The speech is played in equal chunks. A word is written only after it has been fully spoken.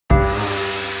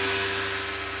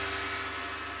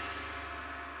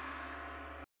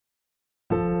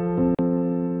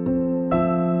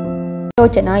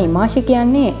Lochana Imashi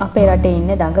කියන්නේ අපේ රටේ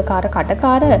ඉන්න දඟකාර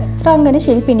කටකාර රංගන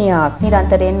ශිල්පිනියක්.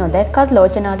 නිරන්තරයෙන් නොදැක්කත්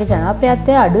Lochanaගේ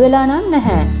ජනප්‍රියත්වය අඩු වෙලා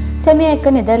නැහැ. සෙමිය එක්ක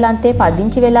නෙදර්ලන්තයේ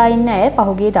පදිංචි වෙලා ඉන්න ඇය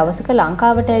පහුගිය දවසක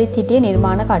ලංකාවට ඇවිත් හිටියේ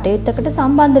නිර්මාණ කටයුත්තකට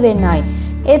සම්බන්ධ වෙන්නයි.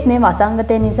 ඒත් මේ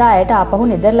වසංගතය නිසා ඇයට ආපහු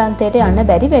නෙදර්ලන්තයට යන්න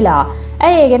බැරි වෙලා.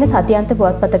 ඇය ඒ ගැන සතියන්ත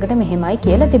පුවත්පතකට මෙහෙමයි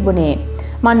කියලා තිබුණේ.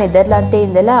 මම නෙදර්ලන්තයේ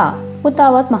ඉඳලා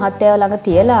පුතාවත් මහත්තයාව ළඟ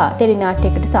තියලා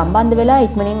ටෙලිනාට්‍යයකට සම්බන්ධ වෙලා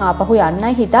ඉක්මනින් ආපහු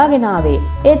යන්නයි හිතාගෙන ආවේ.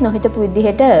 ඒත් නොහිතපු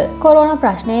විදිහට කොරෝනා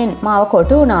ප්‍රශ්නයෙන් මාව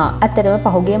කොටු වුණා. ඇත්තටම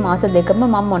පහුගිය මාස දෙකම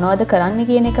මම මොනවද කරන්න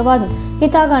කියන එකවත්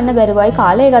හිතා ගන්න බැරුවයි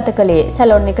කාලය ගත කළේ.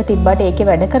 සැලොන් එක තිබ්බට ඒකේ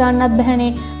වැඩ කරන්නත්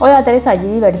බැහැනේ. ඔය අතරේ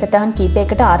සජීවී වැඩසටහන්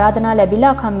කීපයකට ආරාධනා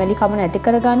ලැබිලා කම්මැලිකම නැති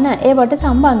කරගන්න ඒවට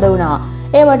සම්බන්ධ වුණා.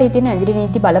 ඒවට ඉතින් ඇඳිරි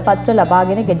නීති බලපත්‍ර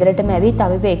ලබාගෙන ගෙදරටම ඇවිත්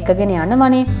අවිව එක්කගෙන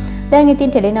යනවනේ. දැන්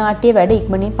ඉතින් ටෙලිනාට්‍ය වැඩ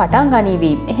ඉක්මනින් පටන් ගනීවි.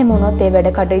 එහෙම වුණොත් ඒ වැඩ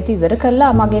කටයුතු ඉවර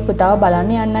කරලා මගේ පුතාව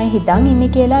බලන්න යන්නයි හිතන්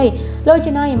ඉන්නේ කියලායි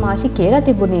Lochana Imashi කියලා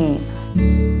තිබුණේ.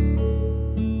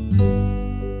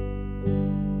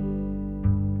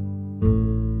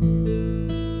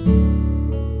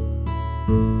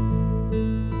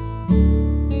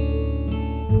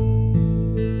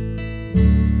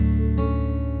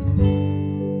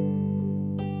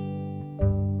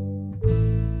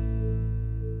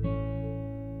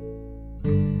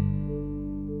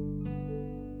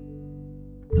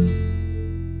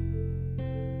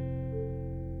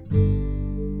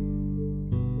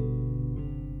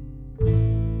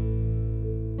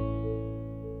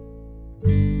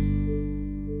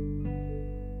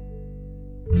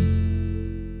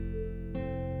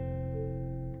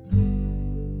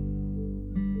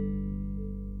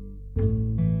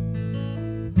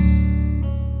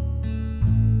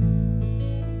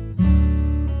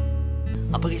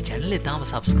 අපගේ channel එක තාම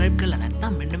subscribe කරලා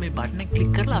නැත්නම් මෙන්න මේ button එක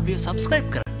click කරලා අපිව subscribe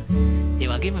කරන්න. ඒ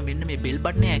වගේම මෙන්න මේ bell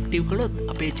button එක active කළොත්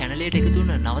අපේ channel එකට එකතු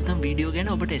වෙන නවතම වීඩියෝ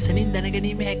ගැන ඔබට එසනින්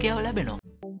දැනගැනීමේ හැකියාව ලැබෙනවා.